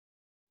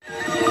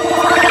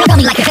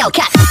me like a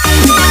Hellcat.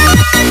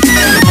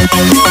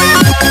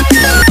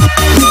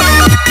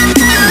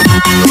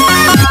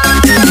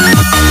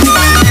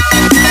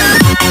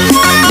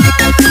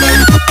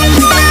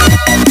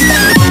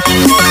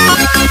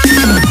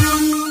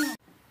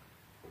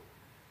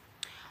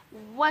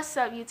 What's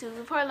up, YouTube?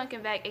 Tzipporah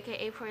Lumpkin back,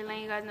 aka Porty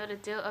Lane. You guys know the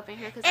deal up in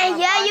here. Cause and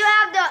yeah, you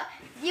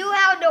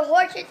have the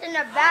horses in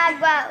the back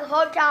by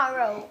Hotel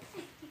Road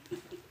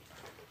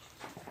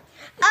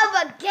of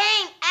a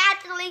gang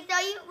actually.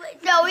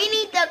 So we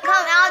need to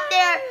come out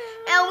there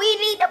and we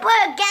need to put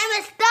a game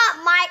and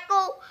stop,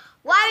 Michael.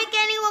 Why we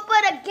can't even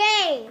put a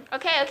game?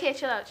 Okay,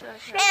 chill out.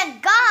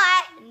 And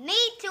God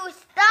need to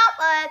stop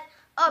us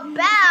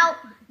about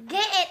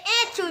getting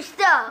into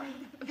stuff.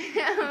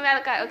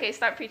 Malachi, okay,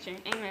 stop preaching.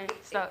 Amen.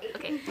 Stop.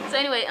 Okay. So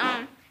anyway,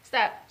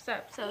 stop.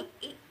 So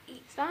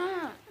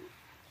stop.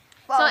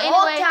 For So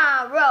anyway,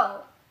 Hotel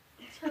Road.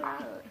 Chill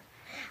out.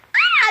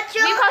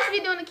 Chill. We supposed to be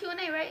doing a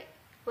Q&A, right?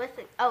 What's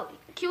it? Oh,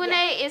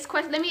 Q&A is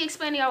question. Let me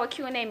explain to y'all what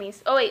Q&A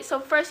means. Oh wait, so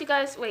first you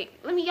guys wait.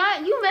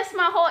 You messed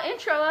my whole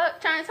intro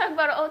up trying to talk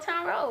about an Old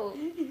Town Road.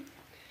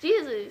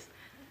 Jesus.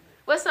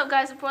 What's up,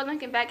 guys? Tzipporah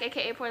Lumpkin back,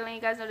 aka Porty Lane.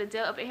 You guys know the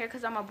deal up in here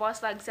because I'm a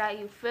boss like Zai.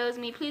 You feels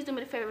me? Please do me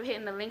the favor of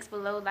hitting the links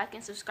below, like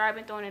and subscribe,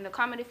 and throwing in a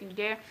comment if you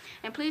dare.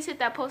 And please hit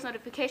that post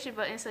notification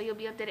button so you'll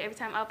be updated every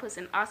time I post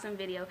an awesome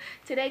video.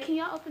 Today, can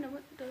y'all open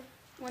the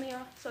one of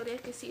y'all so they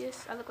can see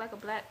us? I look like a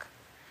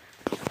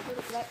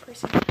little black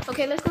person.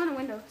 Okay, let's go in the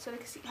window so they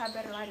can see how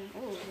better lighting.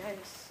 Oh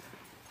yes.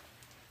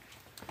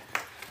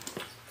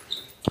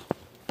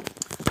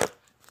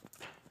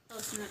 Oh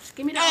snaps!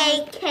 Give me the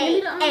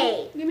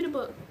give me the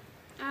book.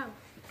 Ow.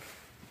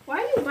 Why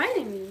are you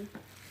biting me?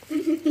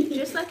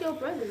 Just like your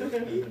brother.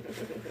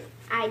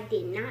 I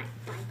did not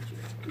bite you.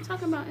 I'm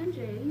talking about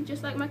MJ. He's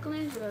just like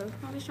Michelangelo.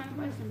 Always trying to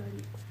bite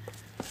somebody.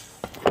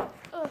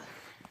 Ugh.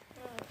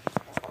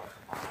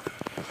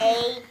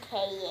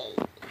 AKA.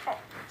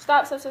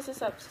 Stop. I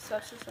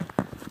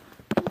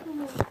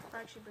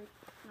actually break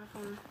my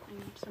phone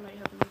and somebody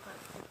helping me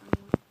fight.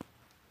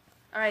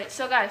 Alright,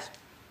 so guys.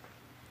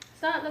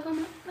 Stop, let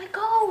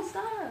go,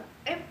 stop.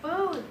 It's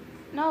food.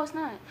 No, it's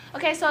not.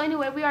 Okay, so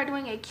anyway, we are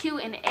doing a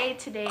Q&A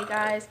today,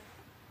 guys.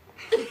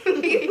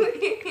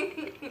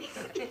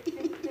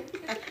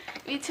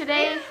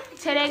 Today,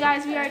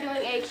 guys, we are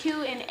doing a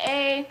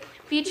Q&A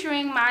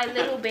featuring my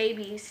little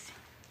babies.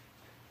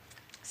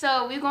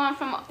 So we're going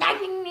from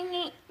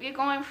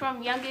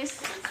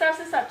youngest.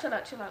 Stop, chill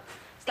out.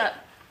 Stop.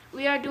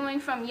 We are doing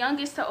from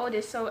youngest to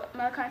oldest. So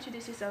Malachi,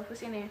 introduce yourself.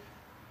 What's your name?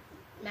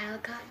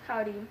 Malachi. How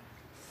old are you?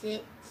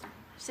 6.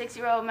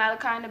 6-year-old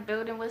Malachi in the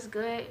building. What's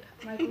good,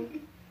 Michael?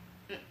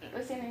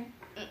 What's your name?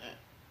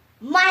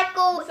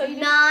 Michael, so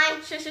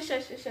 9.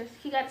 Shush.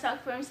 He got to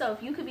talk for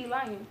himself. You could be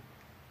lying.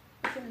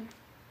 What's your name?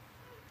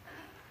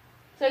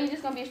 So you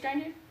just gonna be a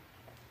stranger?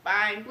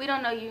 Fine. We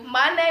don't know you.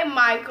 My name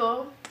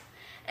Michael,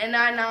 and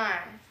I'm 9.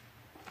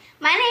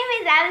 My name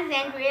is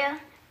Alexandria,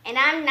 and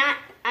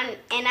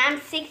I'm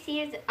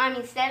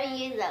 7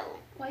 years old.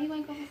 Why you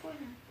ain't go before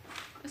him?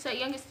 What's that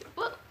youngest?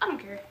 Well, I don't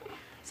care.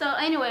 So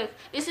anyway,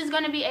 this is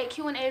gonna be a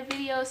Q&A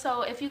video.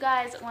 So if you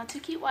guys want to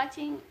keep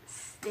watching,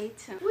 stay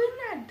tuned. We're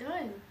not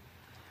done.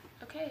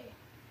 Okay.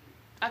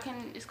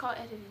 It's called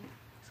editing.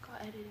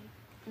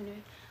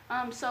 Anyway.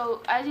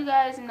 So as you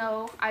guys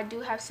know, I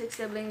do have 6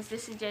 siblings.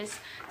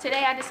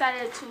 Today I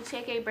decided to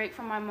take a break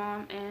from my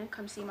mom and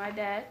come see my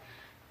dad.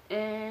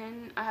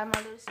 And I have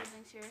my little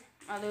siblings here.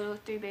 My little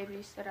 3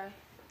 babies that I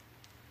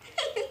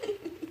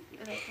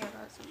care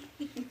about.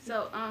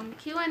 So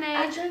Q&A.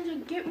 I tried to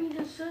get me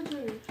the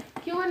surgery.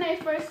 Q&A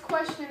first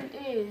question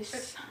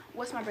is,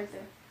 what's my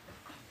birthday?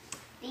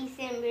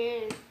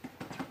 December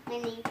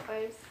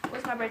 21st.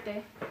 What's my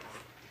birthday?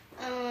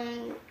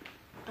 I'm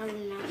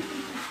not.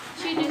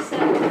 She just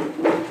said it.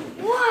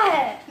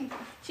 What?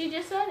 She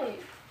just said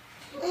it.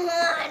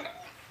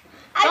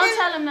 Don't Don't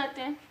tell him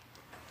nothing.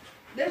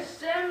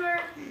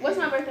 December. What's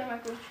my birthday,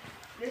 Michael?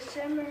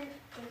 December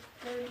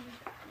the 30th.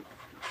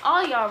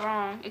 All y'all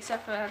wrong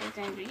except for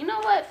Alexandria. You know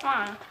what?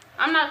 Fine.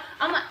 I'm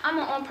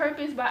on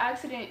purpose by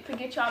accident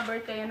forget y'all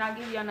birthday and not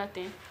give y'all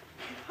nothing.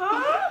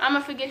 Huh? I'm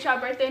gonna forget y'all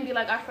birthday and be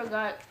like, I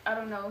forgot. I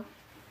don't know.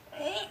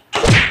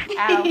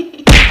 Ow.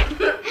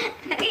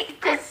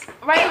 Cause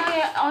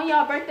right on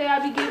y'all birthday,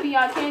 I'll be giving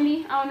y'all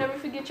candy. I'll never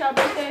forget y'all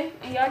birthday,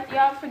 and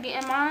y'all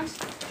forgetting mine.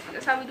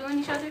 That's how we doing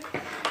each other.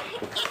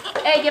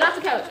 Hey, get off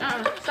the couch.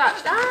 Stop.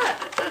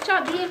 What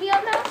y'all beating me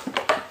up now?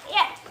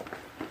 Yeah.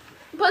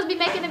 Supposed to be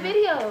making a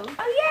video.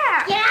 Oh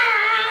yeah. Yeah.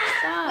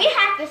 Stop. We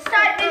have to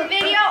start this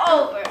video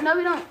over. No,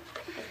 we don't.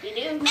 We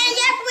do. And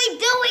yes, we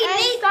do. We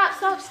need.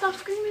 Stop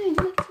screaming. You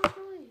make too much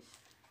noise.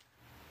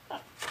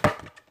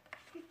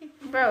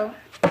 Bro,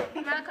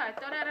 Malachi,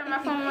 throw that on my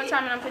phone one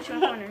time and I'll put you in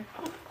the corner.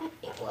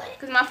 What?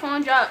 Cause my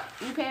phone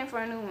dropped. You paying for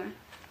a new one.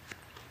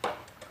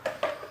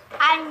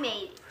 I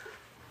made it.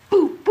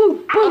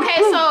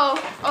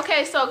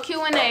 Okay, so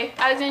Q&A.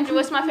 Alexandra,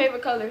 what's my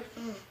favorite color?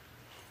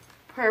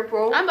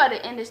 Purple. I'm about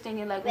to end this thing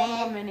in like 1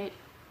 more minute.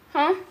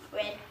 Huh?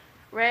 Red.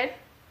 Red?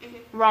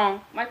 Mm-hmm.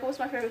 Wrong. Michael, what's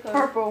my favorite color?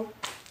 Purple.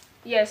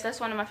 Yes, that's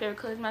one of my favorite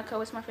colors.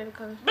 What's my favorite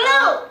color?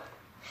 Blue.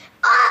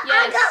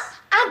 Yes.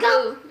 I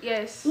got. Blue.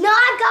 Yes. No,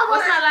 I got one.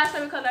 What's my last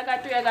favorite color? I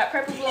got 3. I got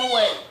purple, blue, and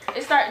what?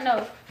 It start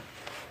no.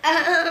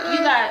 You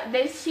got.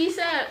 She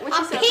said. What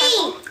she said?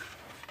 Pink. Purple.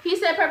 He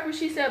said purple.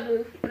 She said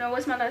blue. No.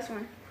 What's my last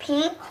one?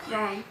 Pink.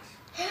 Wrong.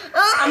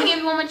 I'm gonna give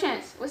you one more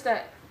chance. What's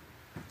that?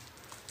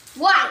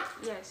 White.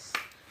 Yes.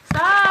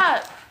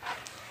 Stop.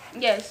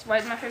 Yes.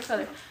 White's my favorite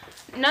color.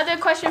 Another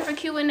question for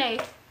Q&A.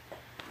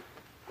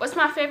 What's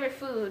my favorite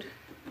food?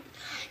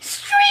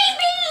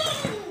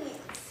 Streaming.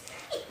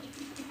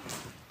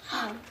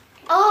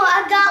 Oh,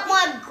 I got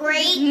one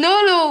great.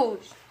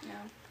 Noodles. No.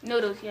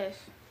 Noodles. Yes.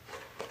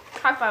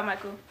 High five,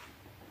 Michael.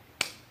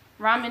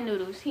 Ramen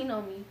noodles. He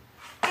know me.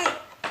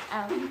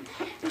 Plain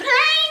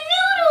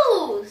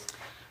noodles.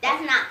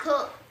 That's not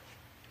cooked.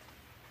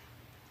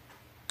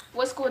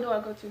 What school do I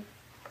go to?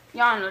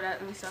 Y'all know that.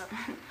 Let me stop.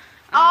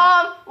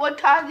 What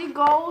time he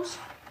goes?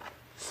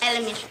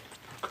 Elementary.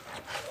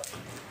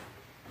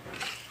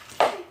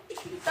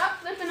 Stop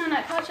flipping on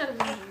that couch.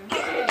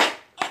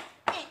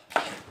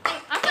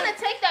 I'm gonna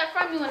take that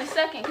from you in a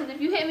second, because if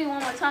you hit me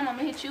one more time, I'm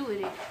gonna hit you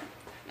with it.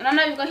 And I'm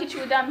not even gonna hit you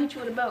with that. I'm gonna hit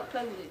you with a belt.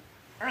 Play with it.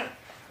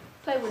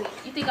 Play with it.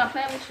 You think I'm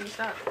playing with you?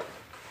 Stop.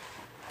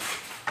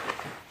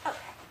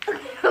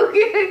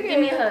 Okay. Give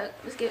me a hug.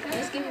 Let's give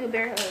you a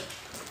bear hug.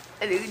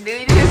 Okay.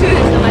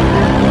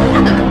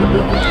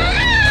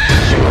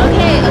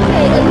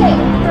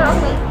 Girl,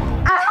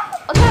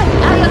 okay,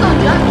 now you're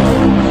gonna jump.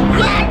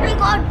 Yes, we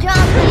gonna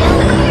jump.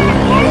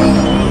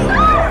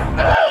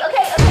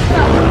 Okay, go.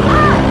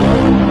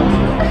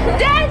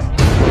 Dad,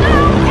 no,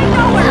 ain't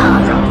nowhere.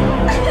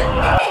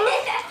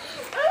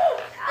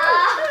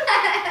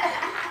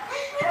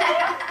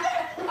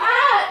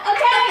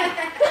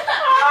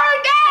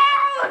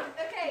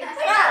 Okay.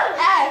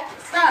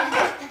 Stop.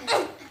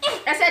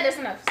 I said that's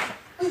enough.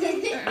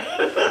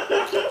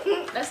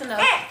 That's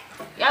enough.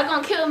 Y'all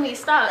gonna kill me.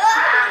 Stop.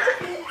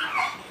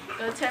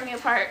 Gonna tear me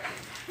apart.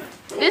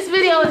 This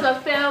video is a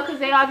fail because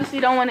they obviously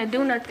don't want to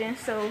do nothing.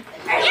 So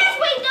Yes,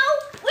 we do.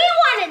 We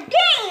want to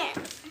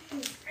dance.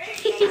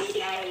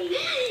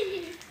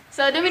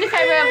 So do me the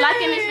favor of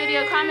liking this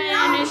video, commenting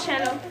on this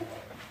channel.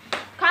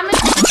 Comment.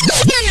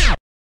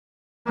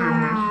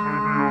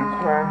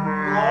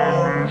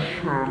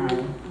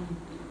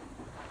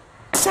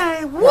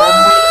 Say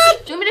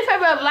what? Do me the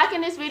favor of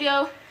liking this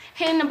video,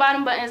 hitting the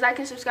bottom buttons, like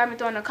and subscribe, and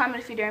throwing a comment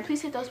if you're there. And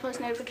please hit those post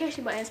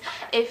notification buttons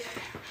if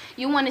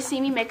you want to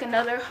see me make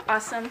another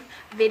awesome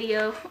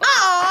video.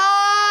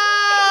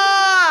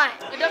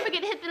 And don't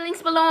forget to hit the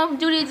links below.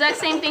 Do the exact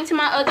same thing to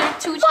my other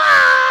 2 channels.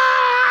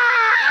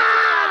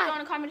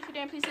 Throwing a comment if you're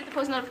there. And please hit the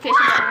post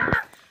notification button.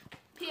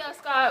 P.L.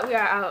 Scott, we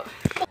are out.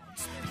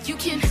 You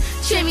can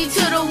chain me to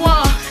the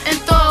wall and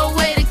throw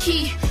away the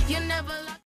key. You never